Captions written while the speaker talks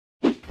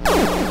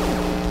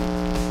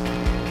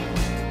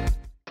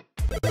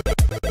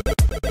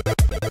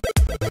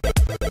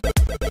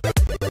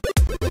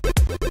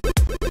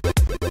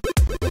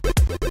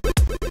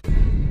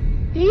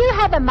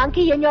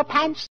monkey in your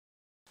pants?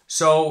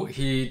 So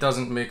he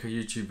doesn't make a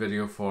YouTube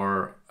video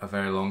for a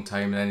very long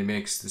time, and then he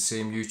makes the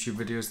same YouTube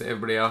videos that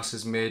everybody else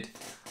has made,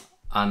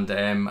 and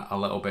a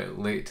little bit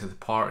late to the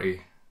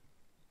party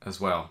as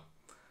well.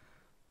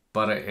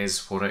 But it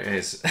is what it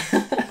is.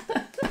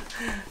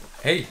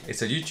 Hey,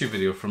 it's a YouTube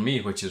video from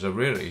me, which is a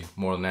rarity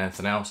more than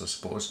anything else, I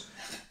suppose.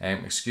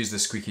 Excuse the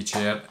squeaky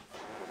chair.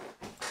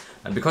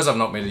 And because I've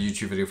not made a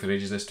YouTube video for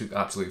ages, this took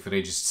absolutely for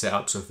ages to set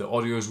up, so if the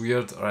audio is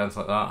weird or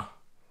anything like that,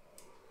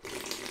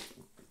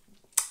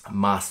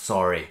 I'm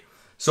sorry.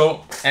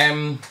 So,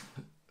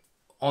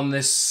 on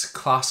this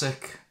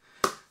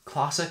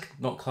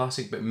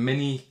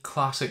mini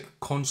classic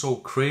console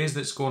craze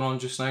that's going on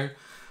just now,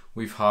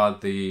 we've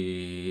had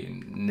the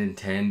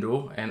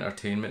Nintendo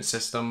Entertainment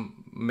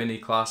System mini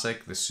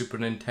classic, the Super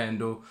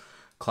Nintendo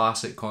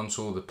classic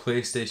console, the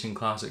PlayStation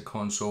classic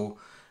console,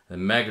 the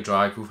Mega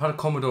Drive. We've had a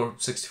Commodore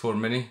 64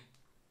 Mini,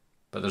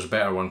 but there's a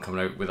better one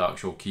coming out with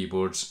actual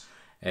keyboards.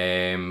 Got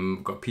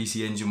a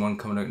PC Engine one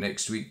coming out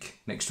next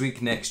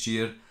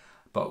year.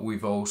 But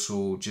we've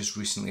also just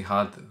recently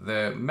had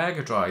the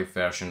Mega Drive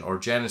version, or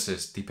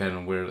Genesis, depending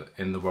on where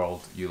in the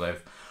world you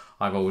live.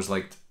 I've always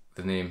liked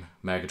the name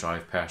Mega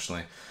Drive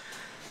personally.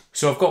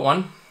 So I've got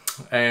one,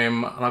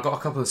 and I've got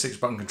a couple of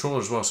 6-button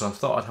controllers as well, so I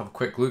thought I'd have a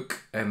quick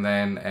look, and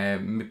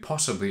then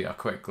possibly a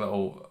quick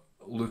little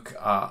look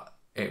at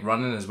it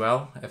running as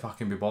well, if I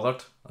can be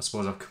bothered. I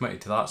suppose I've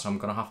committed to that, so I'm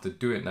going to have to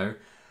do it now.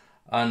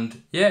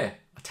 And yeah,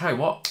 I tell you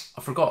what,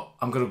 I forgot,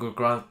 I'm going to go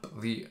grab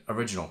the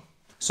original.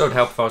 So it'd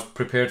help if I was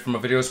prepared for my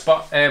videos,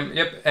 but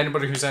yep,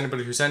 anybody who's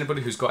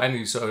got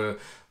any sort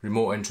of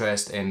remote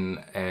interest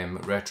in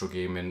retro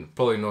gaming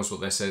probably knows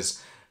what this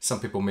is. Some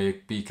people may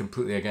be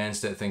completely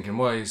against it, thinking,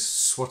 well,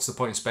 what's the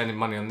point in spending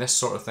money on this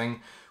sort of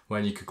thing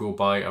when you could go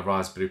buy a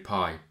Raspberry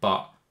Pi?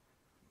 But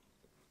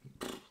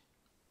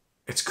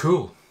it's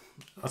cool.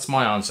 That's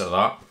my answer to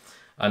that.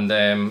 And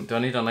do I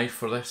need a knife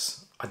for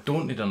this? I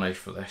don't need a knife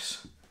for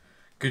this.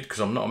 Good, because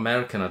I'm not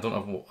American. I don't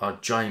have a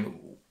giant,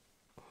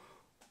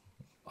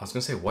 I was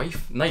going to say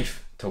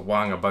knife to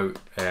wang about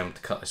to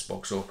cut this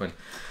box open.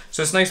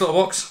 So it's a nice little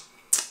box.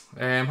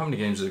 How many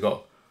games has it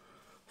got?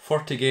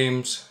 40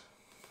 games.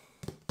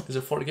 Is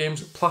it 40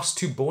 games? Plus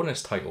 2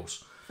 bonus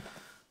titles.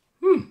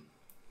 We'll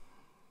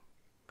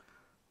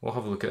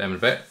have a look at them in a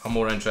bit. I'm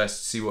more interested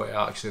to see what it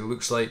actually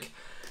looks like.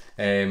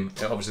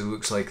 It obviously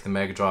looks like the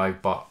Mega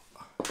Drive, but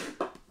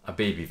a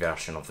baby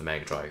version of the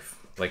Mega Drive.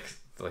 Like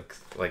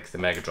the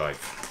Mega Drive.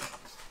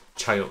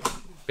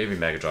 Baby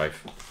Mega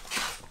Drive.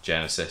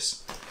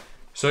 Genesis.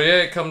 So yeah,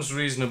 it comes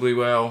reasonably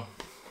well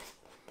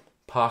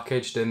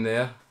packaged in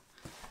there.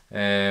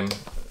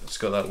 It's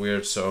got that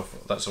weird sort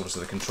of, that's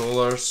obviously the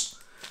controllers.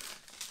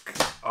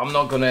 I'm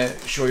not going to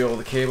show you all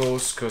the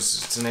cables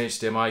because it's an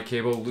HDMI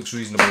cable, looks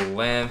reasonable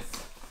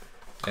length.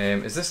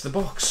 Is this the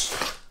box?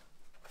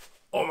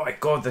 Oh my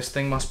god, this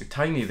thing must be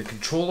tiny. The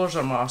controllers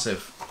are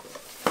massive.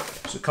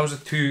 So it comes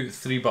with 2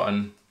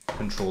 3-button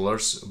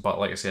controllers, but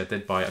like I said, I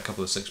did buy a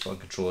couple of 6-button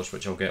controllers,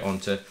 which I'll get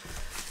onto.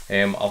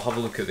 I'll have a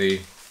look at the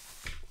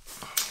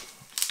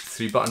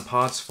 3-button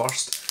pads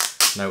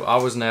first. Now, I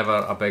was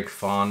never a big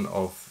fan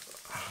of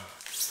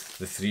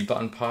the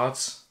 3-button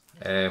pads.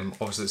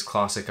 Obviously, it's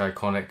classic,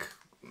 iconic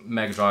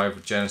Mega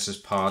Drive, Genesis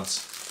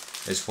pads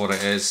is what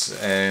it is.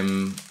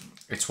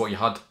 It's what you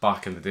had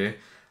back in the day.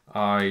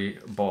 I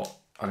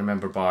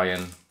remember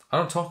buying, I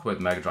don't talk about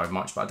the Mega Drive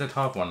much, but I did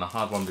have one. I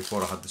had one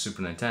before I had the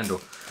Super Nintendo.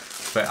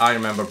 But I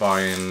remember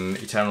buying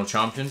Eternal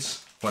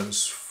Champions when it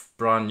was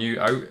brand new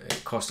out.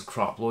 It cost a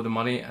crap load of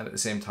money, and at the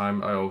same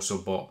time I also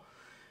bought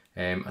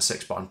a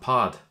 6-button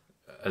pad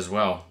as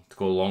well to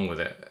go along with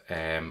it,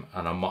 and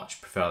I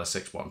much prefer the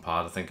 6-button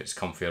pad. I think it's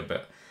comfier,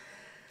 but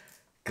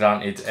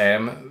granted,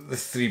 the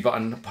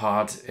 3-button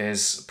pad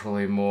is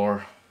probably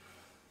more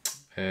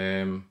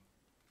iconic,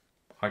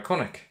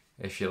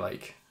 if you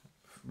like,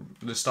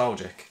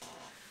 nostalgic.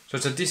 So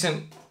it's a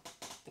decent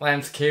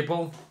length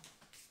cable,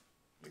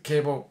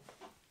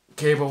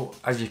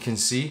 as you can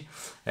see.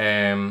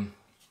 Yeah,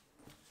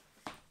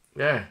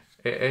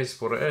 it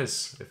is what it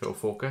is, if it'll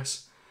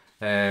focus.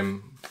 It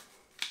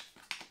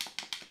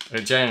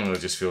genuinely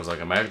just feels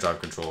like a Mega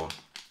Drive controller.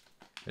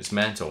 It's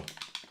mental.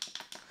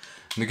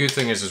 And the good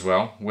thing is as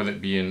well, with it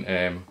being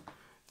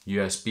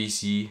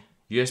USB-C,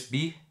 a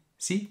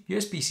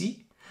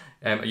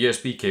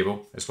USB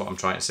cable is what I'm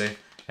trying to say.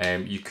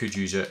 You could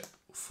use it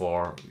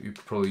for, you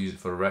could probably use it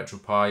for a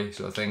RetroPie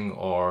sort of thing,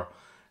 or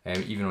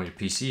even on your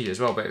PC as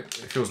well. But it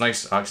feels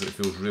nice, actually. It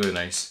feels really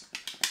nice.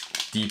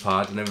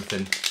 D-pad and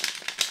everything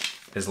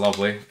is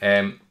lovely.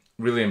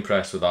 Really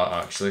impressed with that,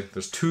 actually.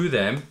 There's 2 of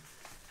them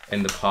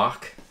in the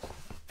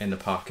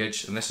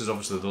package, and this is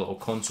obviously the little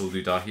console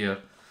doodah here.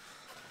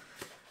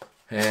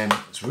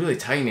 It's really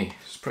tiny.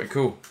 It's pretty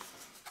cool,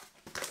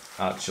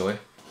 actually.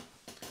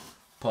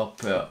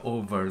 Pop it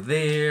over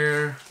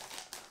there.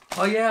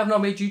 Oh yeah, I've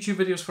not made YouTube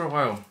videos for a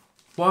while.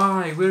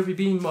 Why? Where have you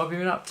been? What have you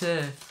been up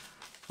to?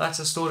 That's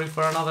a story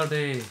for another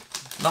day.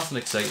 Nothing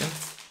exciting,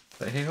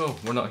 but hey ho,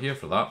 we're not here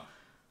for that.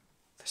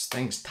 This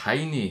thing's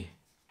tiny.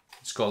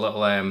 It's got a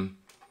little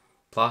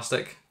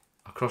plastic.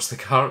 I across the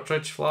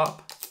cartridge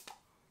flap,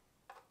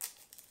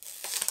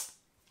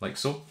 like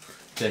so.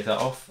 Take that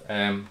off,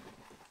 and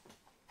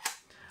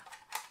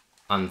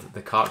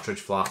the cartridge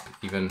flap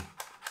even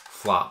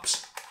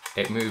flaps.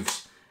 It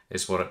moves,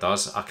 is what it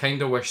does. I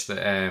kind of wish that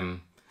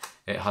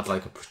it had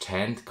like a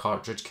pretend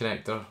cartridge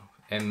connector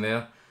in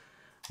there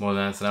more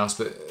than anything else,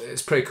 but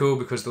it's pretty cool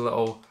because the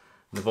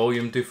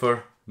volume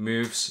doofer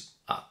moves.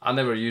 I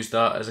never used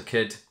that as a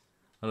kid.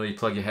 I know you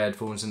plug your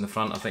headphones in the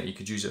front. I think you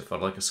could use it for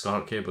like a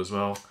SCART cable as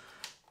well,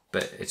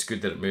 but it's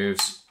good that it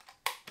moves.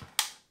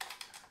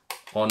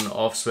 On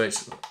off switch,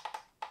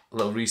 a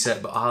little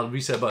reset, but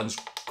reset button's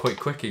quite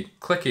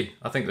clicky.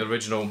 I think the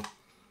original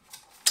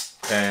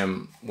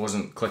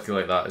wasn't clicky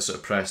like that. It's sort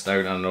of pressed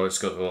down. I know it's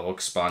got a little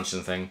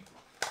expansion thing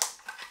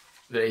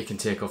that you can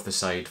take off the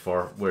side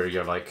for where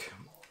your like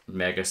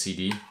mega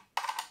CD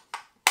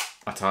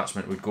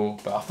attachment would go.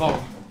 But I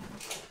thought,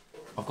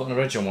 I've got an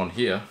original one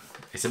here.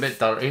 It's a bit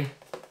dirty,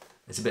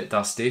 it's a bit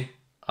dusty.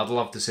 I'd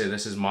love to say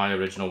this is my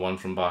original one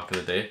from back in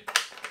the day,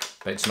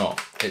 but it's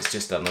not. It's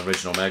just an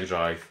original Mega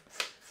Drive.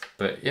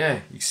 But yeah,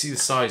 you see the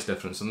size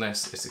difference on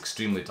this. It's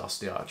extremely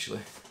dusty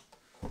actually.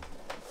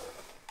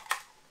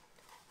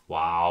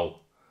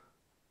 Wow.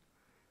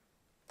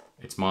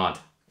 It's mad.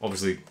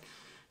 Obviously,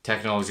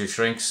 technology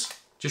shrinks.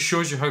 Just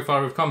shows you how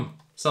far we've come.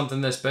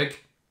 Something this big.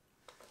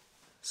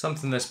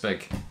 Something this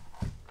big.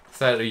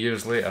 30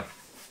 years later,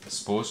 I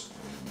suppose.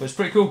 But it's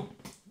pretty cool.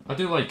 I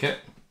do like it.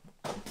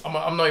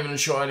 I'm not even in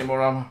shot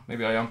anymore, am I?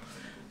 Maybe I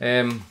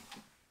am.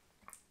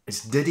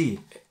 It's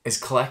Diddy is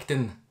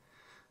collecting.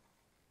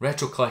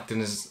 Retro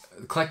collecting is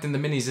collecting the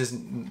minis is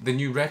the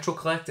new retro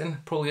collecting.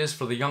 Probably is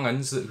for the young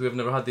uns who have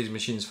never had these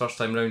machines first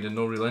time round and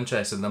no real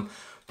interest in them,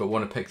 but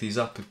want to pick these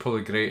up. They're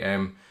probably great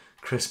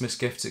Christmas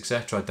gifts,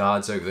 etc.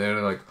 Dads out there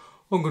are like,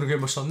 oh, I'm gonna get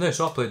my son this.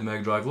 I played the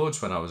Mega Drive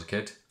loads when I was a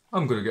kid.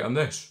 I'm gonna get him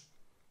this.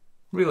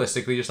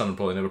 Realistically, your son will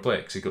probably never play it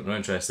because he's got no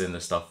interest in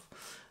this stuff,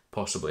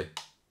 possibly.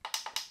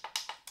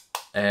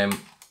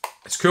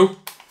 It's cool.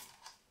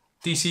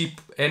 DC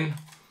in,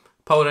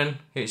 power in,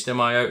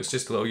 HDMI out. It's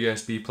just a little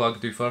USB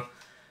plug doofer.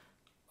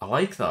 I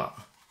like that.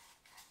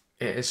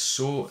 It is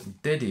so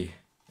Diddy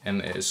and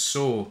it is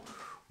so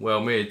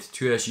well made.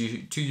 Two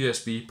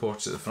USB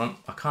ports at the front.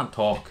 I can't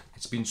talk.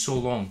 It's been so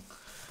long.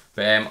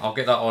 But I'll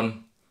get that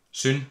on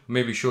soon.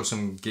 Maybe show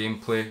some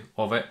gameplay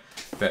of it.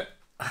 But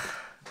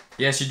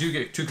yes, you do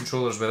get two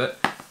controllers with it.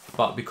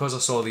 But because I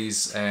saw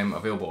these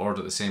available ordered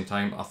at the same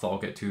time, I thought I'll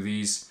get two of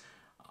these.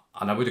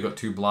 And I would have got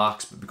two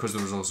blacks, but because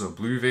there was also a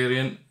blue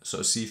variant,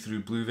 sort of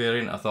see-through blue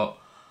variant, I thought,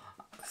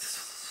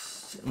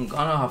 I'm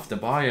gonna have to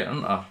buy it,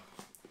 aren't I?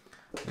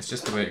 It's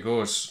just the way it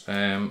goes.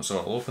 So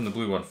I'll open the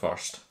blue one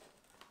first.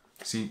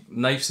 See,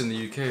 knives in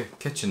the UK,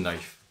 kitchen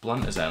knife,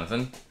 blunt as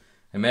anything.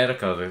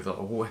 America, they'll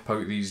whip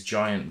out these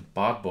giant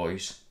bad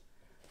boys.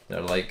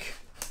 They're like,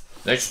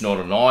 that's not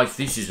a knife,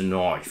 this is a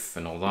knife,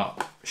 and all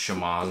that.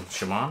 Shaman.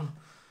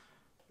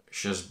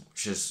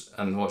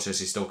 And watch this,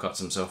 he still cuts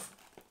himself.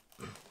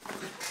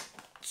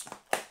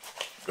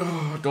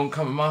 Oh, don't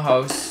come to my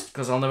house,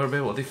 because I'll never be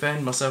able to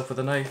defend myself with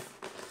a knife.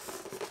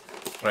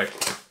 Right,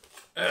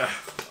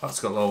 that's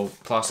got a little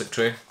plastic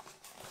tray.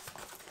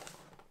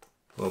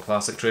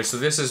 So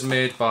this is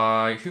made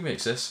by, who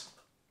makes this?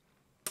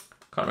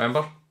 Can't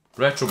remember.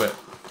 Retrobit.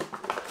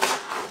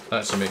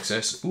 That's who makes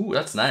this. Ooh,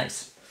 that's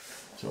nice.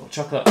 So I'll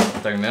chuck that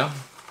down there.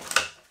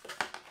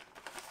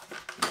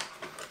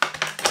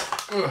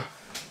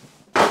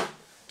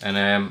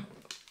 And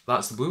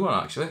that's the blue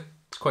one actually.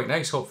 It's quite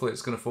nice. Hopefully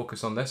it's going to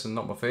focus on this and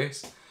not my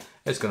face.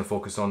 It's going to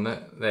focus on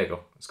it. There you go.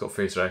 It's got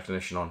face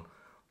recognition on.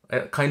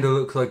 It kind of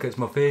looks like it's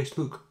my face,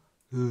 look.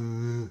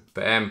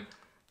 But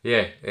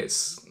yeah,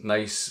 it's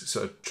nice,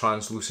 sort of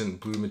translucent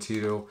blue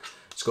material.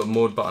 It's got a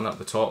mode button at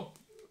the top.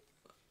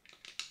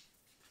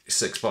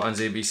 6 buttons,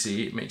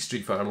 ABC. It makes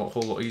Street Fighter a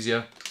whole lot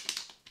easier.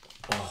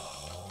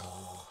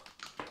 Oh,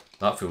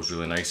 that feels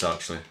really nice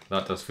actually.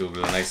 That does feel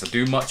really nice. I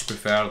do much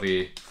prefer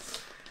the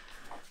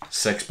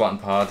 6 button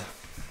pad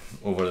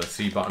over the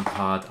 3 button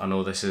pad. I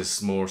know this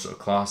is more sort of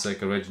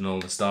classic, original,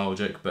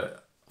 nostalgic,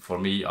 but for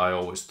me, I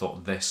always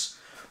thought this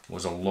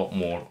was a lot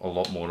more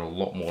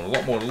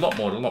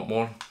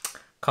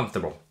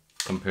comfortable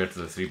compared to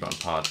the 3 button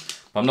pad.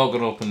 But I'm not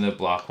going to open the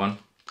black one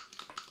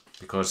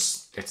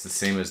because it's the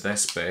same as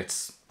this, but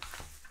it's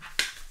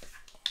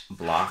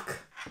black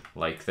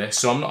like this.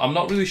 So I'm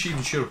not really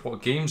even sure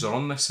what games are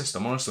on this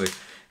system, honestly.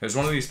 It was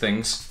one of these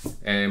things,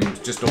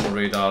 just on my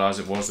radar as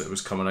it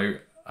was coming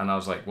out, and I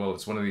was like, well,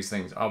 it's one of these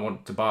things I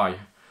want to buy.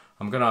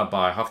 I'm going to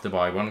have to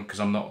buy one because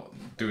I'm not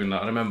doing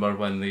that. I remember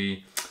when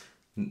the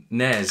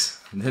NES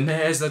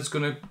that's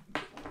going to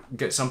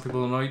get some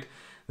people annoyed.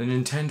 The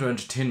Nintendo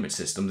Entertainment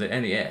System, the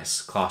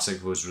NES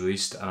Classic, was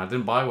released, and I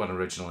didn't buy one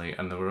originally,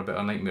 and they were a bit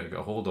of a nightmare to get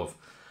a hold of.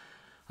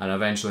 And I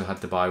eventually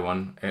had to buy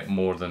one at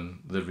more than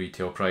the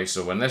retail price.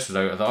 So when this was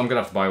out, I thought I'm going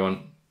to have to buy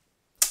one.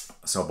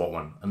 So I bought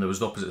one. And there was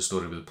the opposite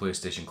story with the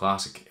PlayStation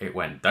Classic. It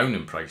went down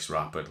in price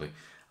rapidly.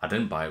 I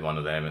didn't buy one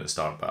of them at the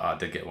start, but I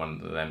did get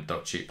one of them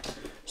dirt cheap.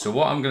 So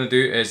what I'm going to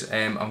do is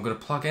I'm going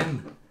to plug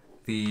in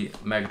the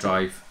Mega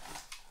Drive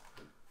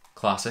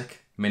Classic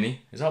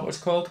Mini. Is that what it's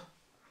called?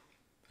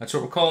 That's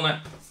what we're calling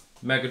it.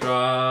 Mega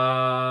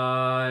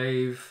Drive.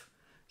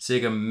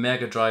 Sega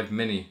Mega Drive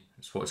Mini.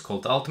 That's what it's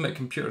called. The ultimate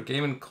computer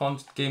game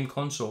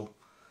console.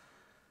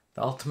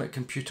 The ultimate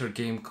computer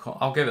game.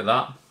 I'll give it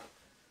that.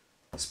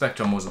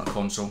 Spectrum wasn't a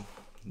console,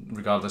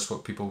 regardless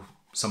what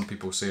some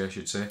people say, I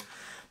should say.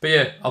 But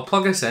yeah, I'll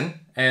plug this in.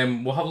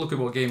 We'll have a look at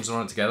what games are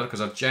on it together,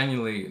 because I've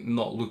genuinely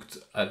not looked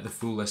at the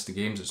full list of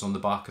games that's on the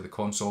back of the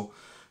console,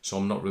 so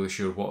I'm not really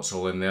sure what's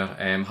all in there.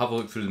 Have a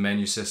look through the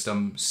menu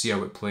system, see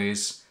how it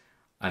plays,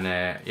 and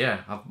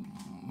yeah, have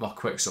my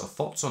quick sort of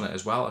thoughts on it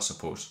as well, I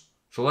suppose.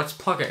 So let's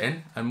plug it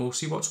in and we'll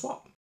see what's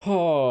what.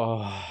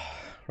 Oh,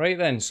 right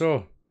then,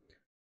 so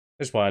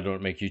this is why I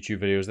don't make YouTube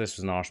videos. This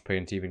was an arse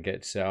pain to even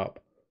get set up.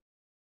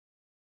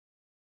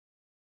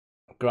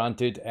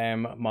 Granted,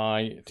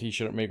 my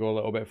t-shirt may go a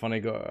little bit funny.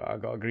 I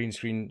got a green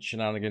screen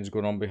shenanigans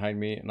going on behind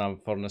me,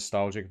 and for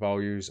nostalgic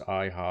values,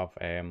 I have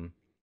the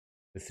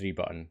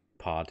 3-button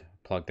pad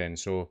plugged in.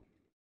 So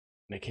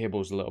the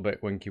cable's a little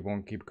bit winky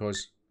wonky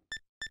because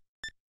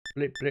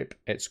blip blip.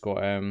 It's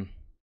got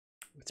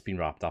it's been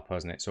wrapped up,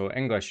 hasn't it? So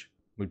English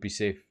would be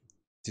safe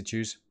to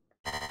choose.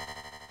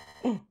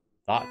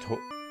 That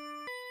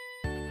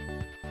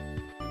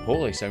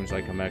holy sounds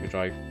like a Mega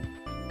Drive,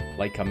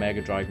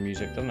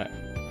 music, doesn't it?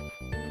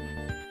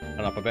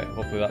 And up a bit.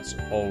 Hopefully that's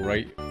all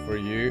right for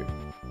you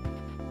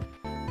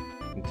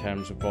in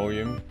terms of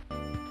volume.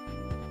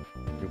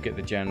 You'll get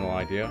the general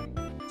idea.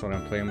 Sorry,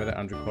 I'm playing with it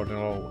and recording it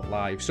all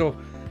live. So,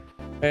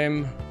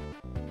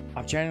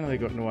 I've genuinely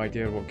got no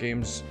idea what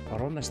games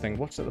are on this thing.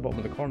 What's at the bottom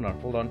of the corner?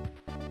 Hold on.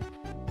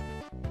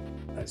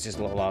 It's just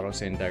a little arrow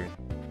saying down.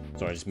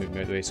 Sorry, just moved me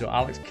out of the way. So,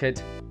 Alex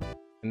Kidd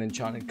and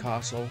Enchanted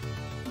Castle.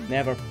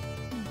 Never.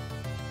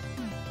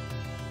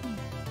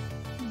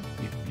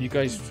 You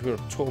guys who are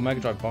total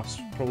Mega Drive buffs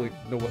probably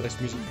know what this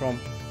music's from.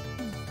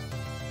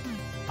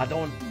 I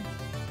don't.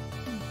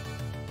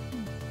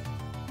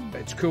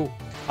 But it's cool.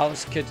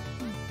 Alex Kidd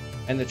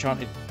in the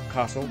Enchanted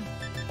Castle.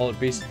 All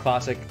based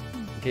classic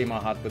game I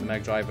had with the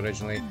Mega Drive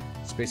originally.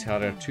 Space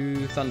Harrier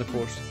 2, Thunder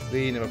Force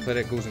 3, never played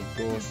it. Ghosts and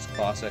Ghosts,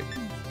 classic.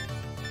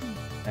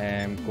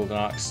 Golden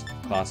Axe,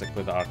 classic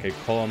with the arcade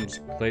columns.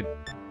 Played.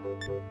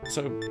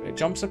 So it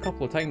jumps a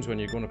couple of times when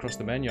you're going across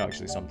the menu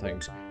actually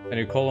sometimes. The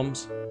new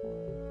columns.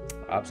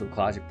 Absolute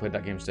classic, played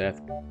that game to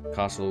death.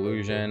 Castle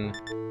Illusion,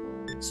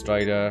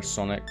 Strider,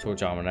 Sonic,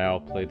 ToeJam and Earl,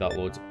 played that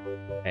loads.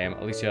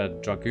 Alicia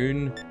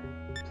Dragoon,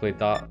 played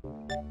that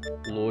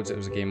loads. It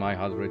was a game I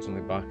had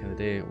originally back in the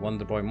day.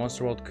 Wonder Boy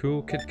Monster World,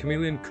 cool. Kid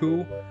Chameleon,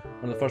 cool.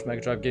 One of the first Mega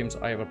Drive games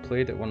I ever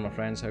played at one of my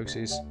friends'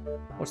 houses.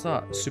 What's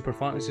that? Super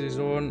Fantasy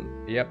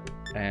Zone, yep.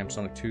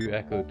 Sonic 2,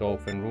 Echo the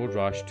Dolphin, Road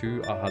Rash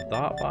 2, I had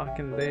that back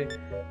in the day.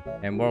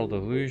 World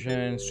of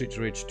Illusion, Streets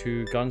of Rage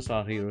 2,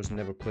 Gunstar Heroes,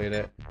 never played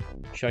it.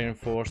 Shining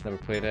Force, never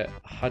played it.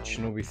 I had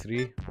Shinobi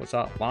 3, what's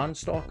that?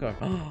 Landstalker.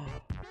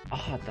 I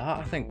had that,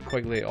 I think,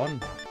 quite late on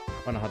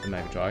when I had the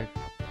Mega Drive.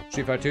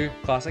 Street Fighter 2,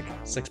 classic,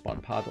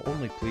 6-button pad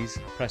only, please.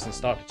 Pressing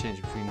start to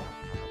change between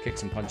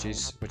kicks and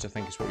punches, which I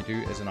think is what you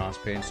do, is an ass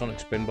pain. Sonic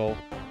Spinball,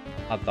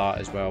 had that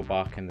as well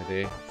back in the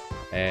day.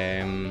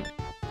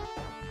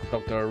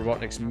 Dr.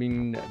 Robotnik's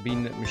Mean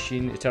Bean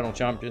Machine, Eternal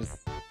Champions,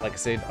 like I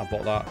said, I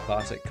bought that,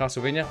 classic.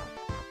 Castlevania,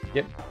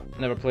 yep,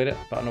 never played it,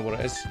 but I know what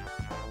it is.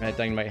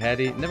 Dynamite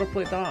Headdy, never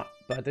played that,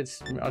 but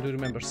I do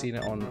remember seeing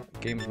it on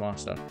Games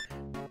Master.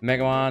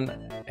 Mega Man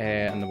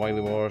and the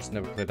Wily Wars,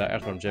 never played that.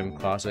 Earthworm Jim,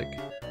 classic.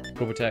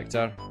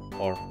 Probotector,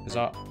 or is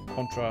that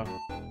Contra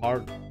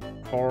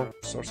Hardcore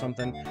or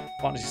something?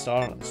 Phantasy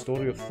Star,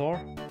 Story of Thor.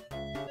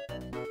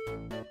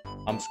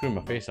 I'm screwing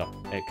my face up.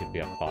 It could be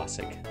a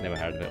classic. Never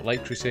heard of it.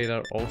 Light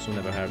Crusader, also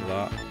never heard of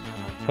that.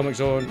 Comic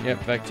Zone, yep.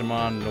 Vector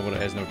Man, know what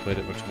it is, never played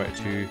it. Virtua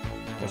Fighter 2.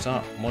 What's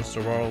that?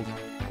 Monster World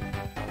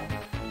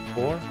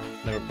 4,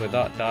 never played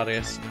that.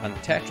 Darius and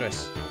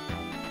Tetris,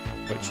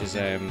 which is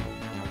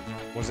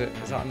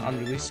is that an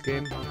unreleased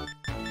game?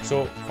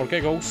 So for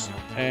giggles,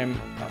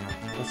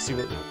 let's see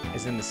what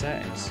is in the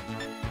settings.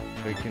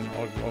 So you can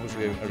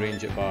obviously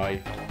arrange it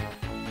by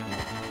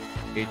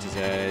A to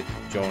Z,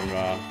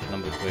 genre,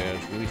 number of players,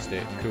 release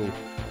date, cool.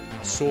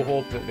 I so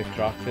hope that they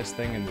crack this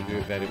thing and they do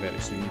it very, very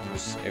soon,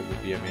 because it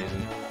would be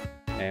amazing.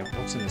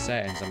 What's in the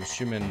settings? I'm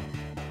assuming,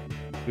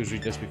 please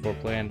read this before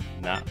playing.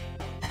 Nah.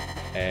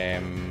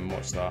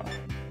 What's that?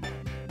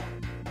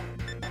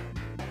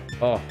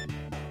 Oh,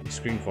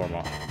 screen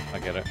format. I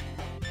get it.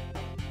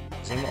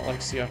 Is there not like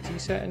CRT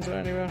settings or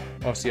anywhere?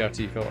 Oh,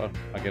 CRT filter.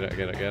 I get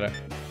it.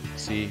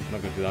 See, I'm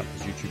not going to do that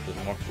because YouTube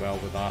doesn't work well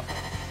with that.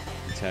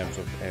 In terms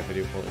of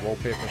video quality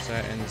wallpaper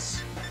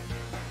settings.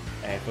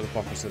 For the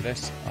purpose of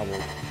this, I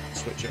will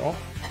switch it off.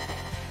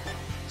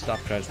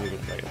 Staff crowds leave it.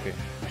 Right, okay.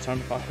 Return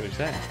to factory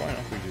settings. Why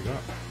not we do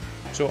that?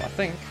 So I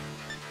think,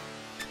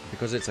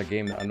 because it's a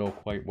game that I know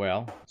quite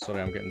well,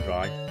 sorry I'm getting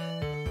dry,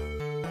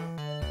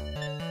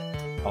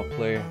 I'll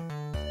play.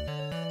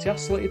 See, I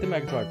slated the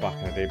Mega Drive back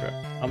in the day, but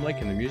I'm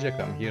liking the music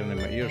that I'm hearing in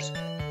my ears.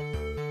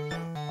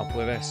 I'll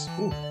play this.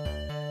 Ooh.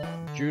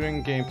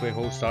 During gameplay,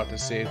 hold start to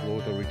save,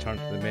 load, or return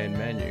to the main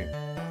menu.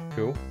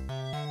 Cool.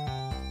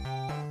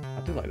 I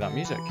I do like that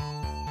music.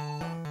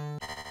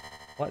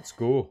 Let's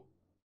go.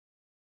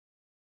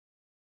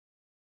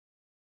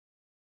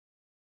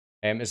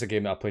 It's a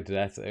game that I played to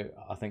death.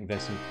 I think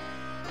this and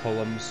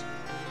Columns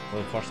were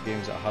the first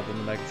games that I had on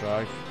the Mega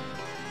Drive.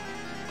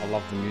 I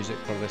love the music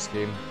for this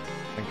game.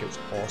 I think it's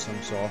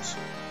awesome sauce.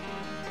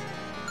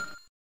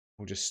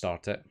 We'll just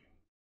start it.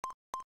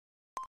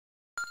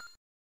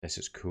 This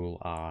is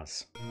cool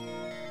as.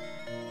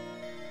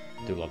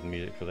 I do love the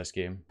music for this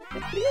game.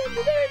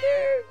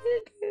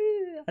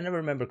 I never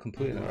remember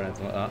completing it or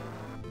anything like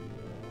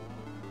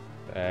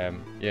that.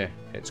 Yeah,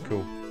 it's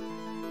cool.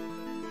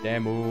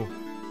 Demo.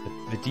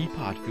 The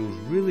D-pad feels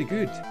really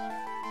good.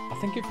 I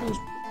think it feels.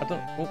 I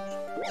don't.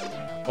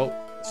 Oh,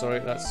 sorry,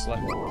 that's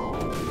like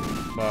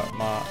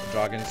my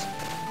dragons.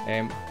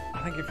 I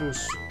think it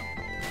feels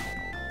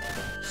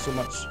so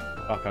much.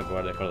 Oh, I can't go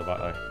any further back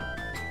now.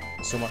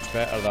 So much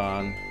better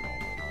than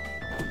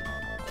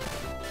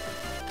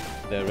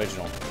the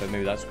original. But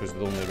maybe that's because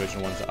the only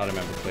original ones that I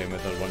remember playing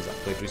with are the ones that I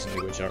played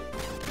recently, which are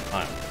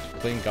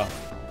plain guff,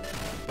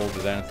 old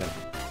as anything.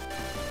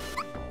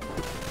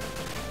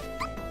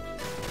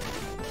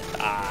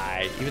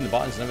 Even the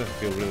buttons and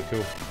everything feel really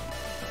cool.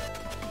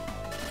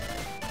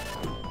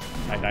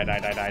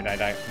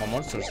 Die. My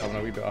monster's having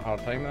a wee bit of a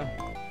hard time there.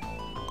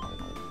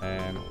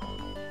 There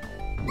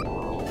we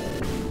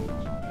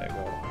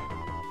go.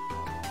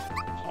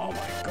 Oh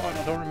my god,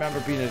 I don't remember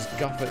being as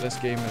guff at this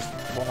game as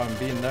what I'm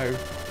being now.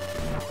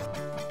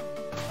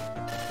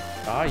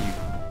 You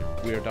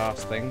weird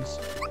ass things.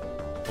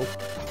 Oh.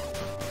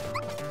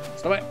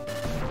 Stop it!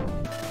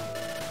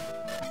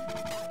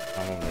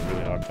 I'm having a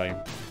really hard time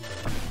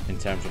in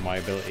terms of my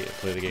ability to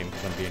play the game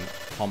because I'm being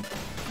pumped.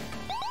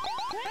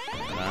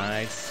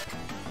 Nice.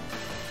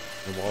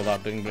 And what all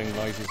that bling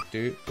noises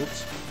do.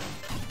 Oops.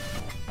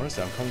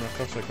 Honestly, I'm coming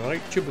across like a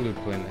right tubaloo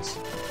playing this.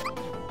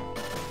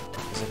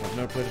 As if I've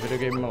never played a video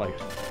game in my life.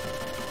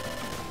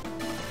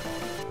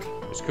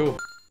 It's cool.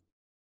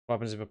 What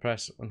happens if I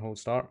press and hold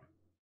start?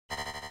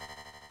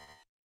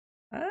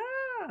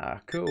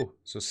 Ah, cool.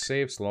 So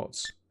save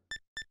slots.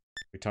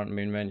 Return to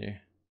main menu.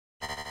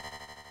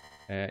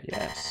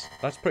 Yes,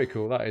 that's pretty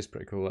cool. That is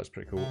pretty cool. That's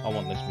pretty cool. I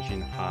want this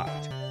machine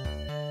hacked.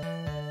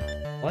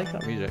 I like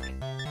that music.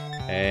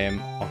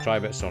 I'll try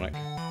a bit of Sonic.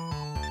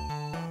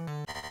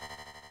 I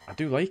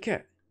do like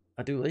it.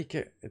 I do like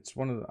it. It's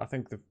one of the, I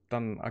think they've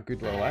done a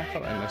good little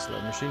effort in this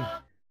little machine.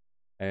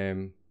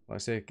 Like I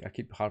say, I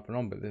keep harping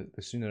on, but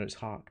the sooner it's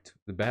hacked,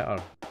 the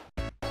better.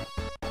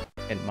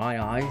 In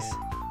my eyes.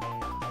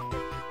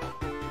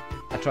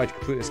 I tried to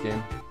complete this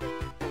game,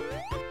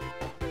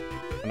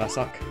 and I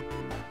suck.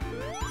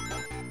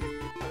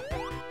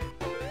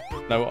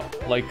 Now,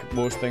 like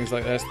most things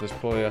like this, there's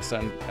probably a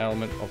certain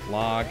element of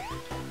lag.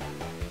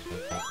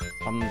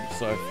 I'm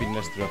sort of feeding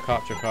this through a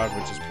capture card,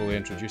 which is probably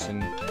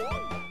introducing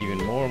even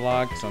more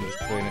lag, so I'm just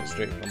playing it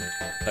straight from the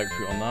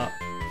output on that,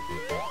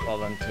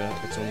 rather than to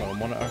its own little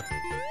monitor.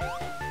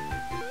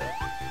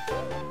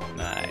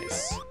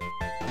 Nice.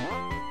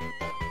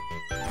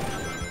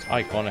 It's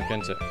iconic,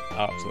 isn't it?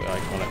 Absolutely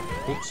iconic.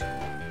 Oops.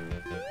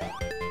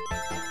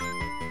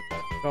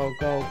 Go,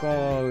 go, go,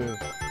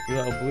 you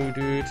little blue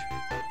dude.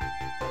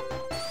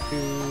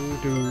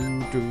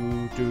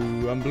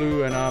 Do. I'm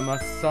blue and I'm a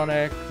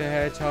Sonic the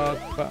Hedgehog,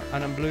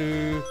 and I'm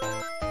blue.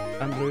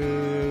 I'm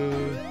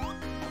blue.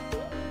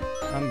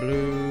 I'm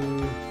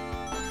blue.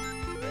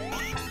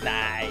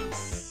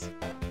 Nice.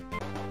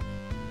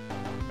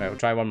 Right, we'll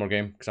try one more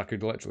game because I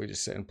could literally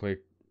just sit and play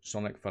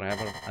Sonic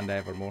forever and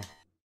evermore.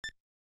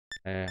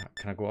 Can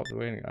I go up the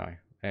way?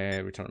 Aye.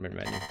 Return to main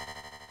menu.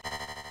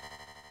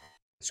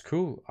 It's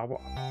cool.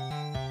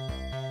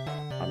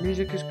 That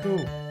music is cool.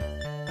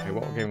 Okay,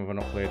 what game have I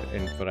not played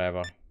in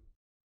forever?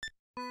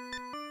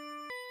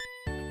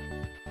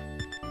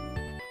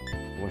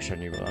 Wish I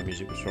knew what that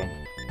music was from.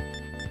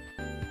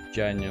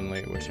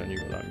 Genuinely wish I knew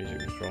what that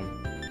music was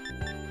from.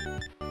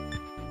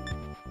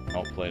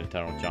 Not played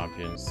Eternal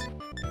Champions.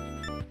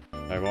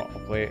 Tell you what,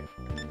 I'll play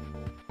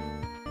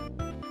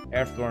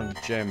Earthworm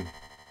Jim.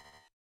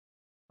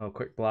 A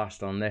quick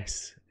blast on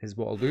this is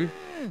what I'll do.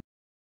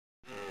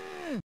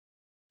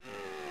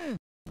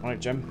 Alright,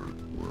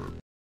 Jim.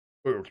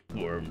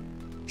 Earthworm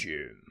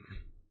Jim.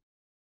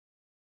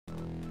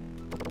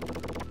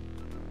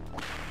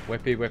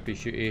 Whippy, whippy,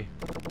 shooty.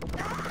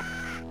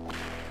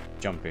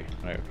 Jumpy.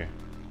 Right, okay.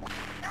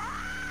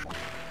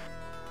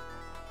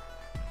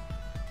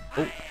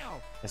 Oh!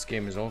 This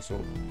game is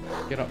also...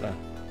 Get up there.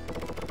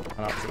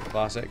 An absolute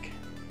classic.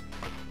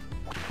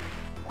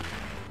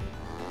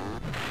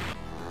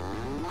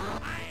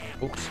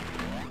 Oops.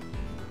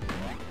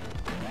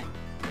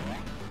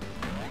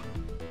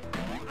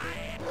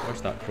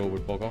 Wish that crow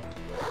would bug off.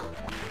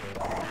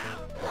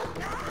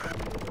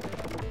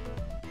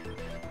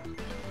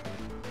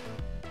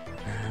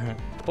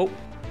 Oh!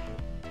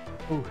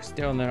 Oh,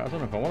 stay on there. I don't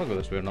know if I want to go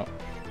this way or not.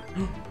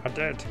 I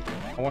did!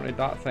 I wanted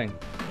that thing.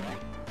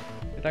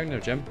 Get down there,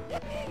 Jim.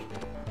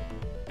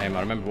 I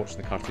remember watching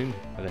the cartoon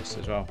of this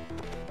as well.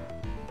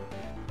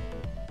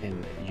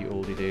 In ye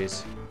olde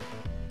days.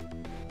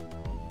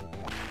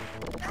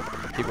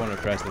 keep wanting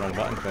to press the wrong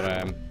button for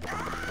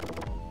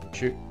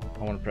shoot. I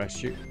want to press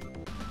shoot.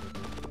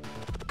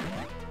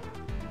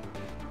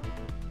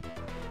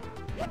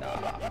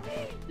 Nah.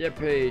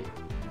 Yippee!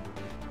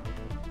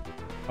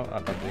 Oh,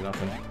 that doesn't do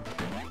nothing.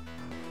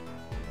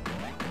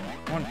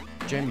 Come on,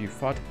 Jim, you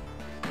fud.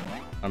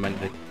 I meant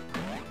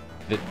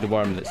the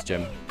worm that's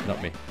Jim,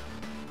 not me.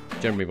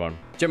 Jeremy Worm.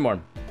 Jim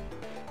Worm.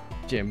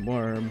 Jim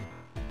Worm.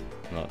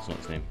 No, that's not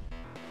his name.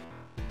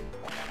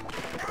 I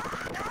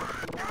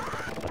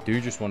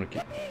do just want to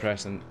keep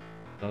pressing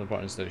the other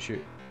button instead of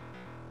shoot.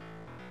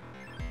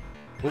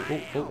 Oh,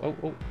 oh, oh, oh,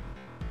 oh.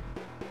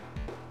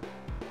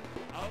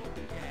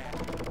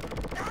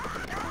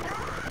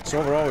 So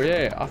overall,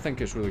 yeah, I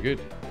think it's really good.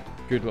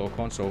 Good little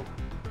console.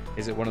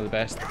 Is it one of the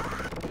best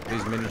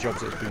these mini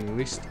jobs that's been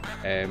released?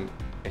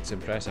 It's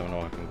impressive. I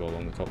know I can go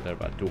along the top there,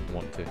 but I don't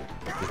want to.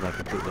 Just want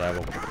to complete the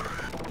level.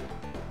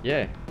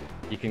 Yeah,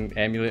 you can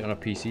emulate on a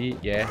PC,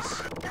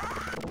 yes.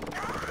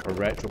 Or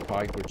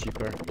RetroPie for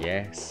cheaper,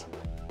 yes.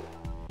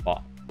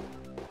 But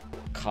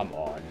come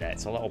on,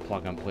 it's a little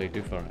plug and play.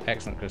 Do for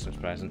excellent Christmas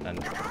present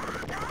and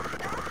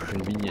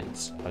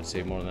convenience, I'd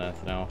say, more than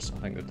anything else. I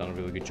think they've done a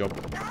really good job.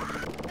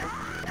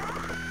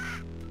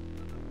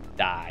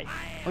 Die.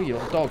 Oh, you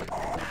little dog.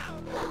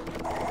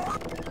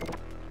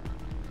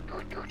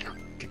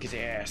 Kick his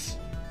ass.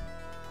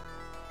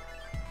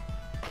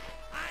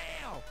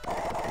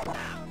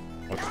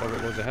 Oh, still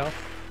got loads of health.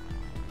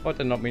 Oh, I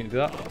did not mean to do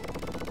that.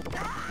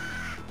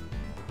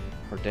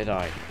 Or did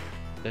I? I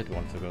did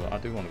want to go that. I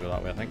do want to go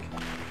that way, I think.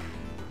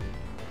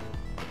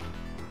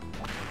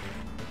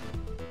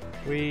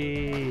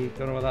 Whee!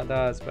 Don't know what that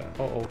does, but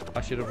uh-oh,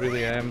 I should have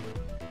really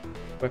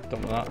whipped up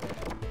with that.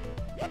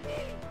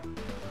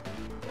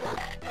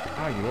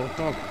 Ah, you little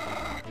dog.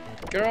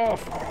 Get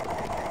off!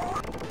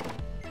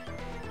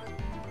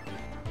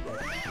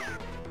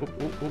 Oh,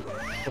 oh, oh.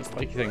 What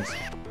spiky things?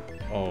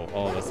 Oh,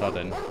 all of a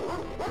sudden.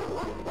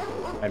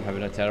 I'm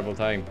having a terrible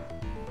time.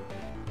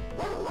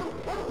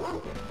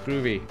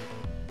 Groovy.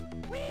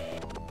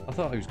 I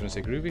thought I was going to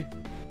say groovy.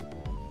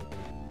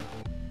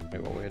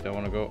 Wait, what way do I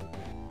want to go?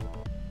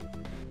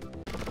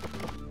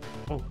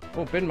 Oh,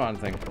 oh, bin man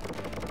thing.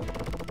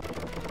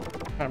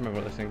 Can't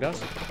remember what this thing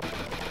does.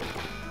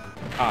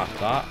 Ah,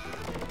 that.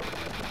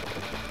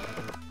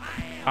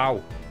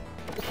 Ow.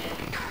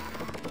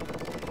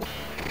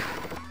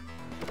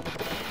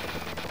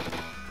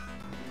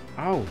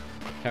 Ow.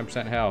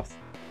 10% health.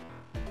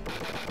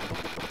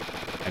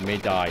 I may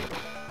die.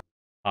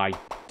 I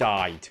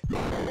died.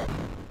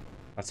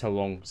 That's how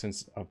long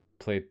since I've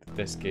played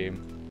this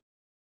game.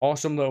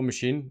 Awesome little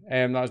machine.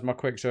 That was my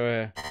quick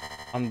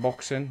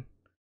unboxing.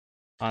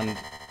 And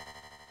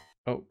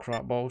oh,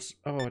 crap balls.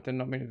 Oh, I did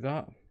not mean to do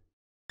that.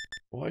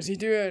 What is he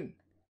doing?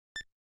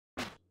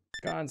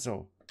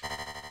 Cancel.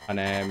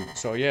 And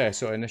so yeah,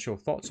 so initial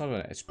thoughts on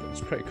it. It's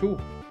pretty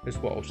cool. Is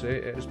what I'll say.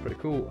 It is pretty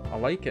cool. I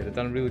like it. They've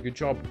done a really good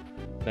job.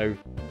 Now,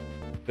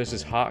 this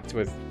is hacked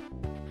with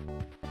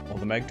all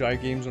the Mega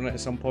Drive games on it at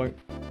some point.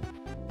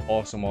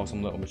 Awesome,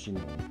 awesome little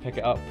machine. Pick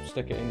it up,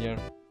 stick it in your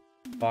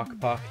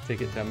backpack,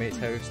 take it to a mate's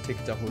house, take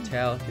it to a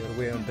hotel if you're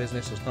away on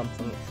business or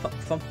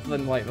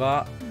something like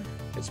that.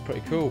 It's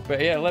pretty cool.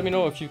 But yeah, let me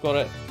know if you've got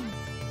it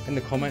in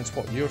the comments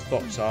what your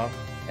thoughts are.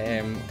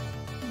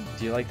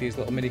 Do you like these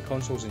little mini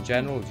consoles in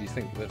general, or do you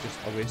think they're just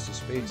a waste of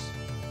space?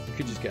 You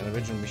could just get an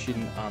original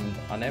machine and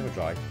an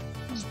EverDrive.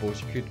 I suppose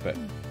you could, but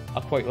I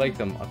quite like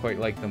them. I quite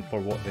like them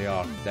for what they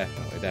are.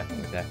 Definitely,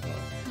 definitely,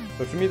 definitely.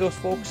 But for me, those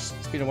folks,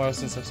 it's been a while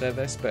since I've said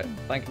this, but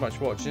thank you much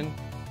for watching.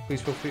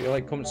 Please feel free to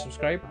like, comment,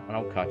 subscribe, and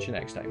I'll catch you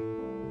next time.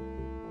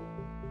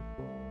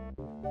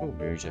 Oh,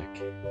 music.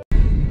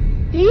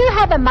 Do you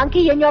have a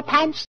monkey in your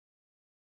pants?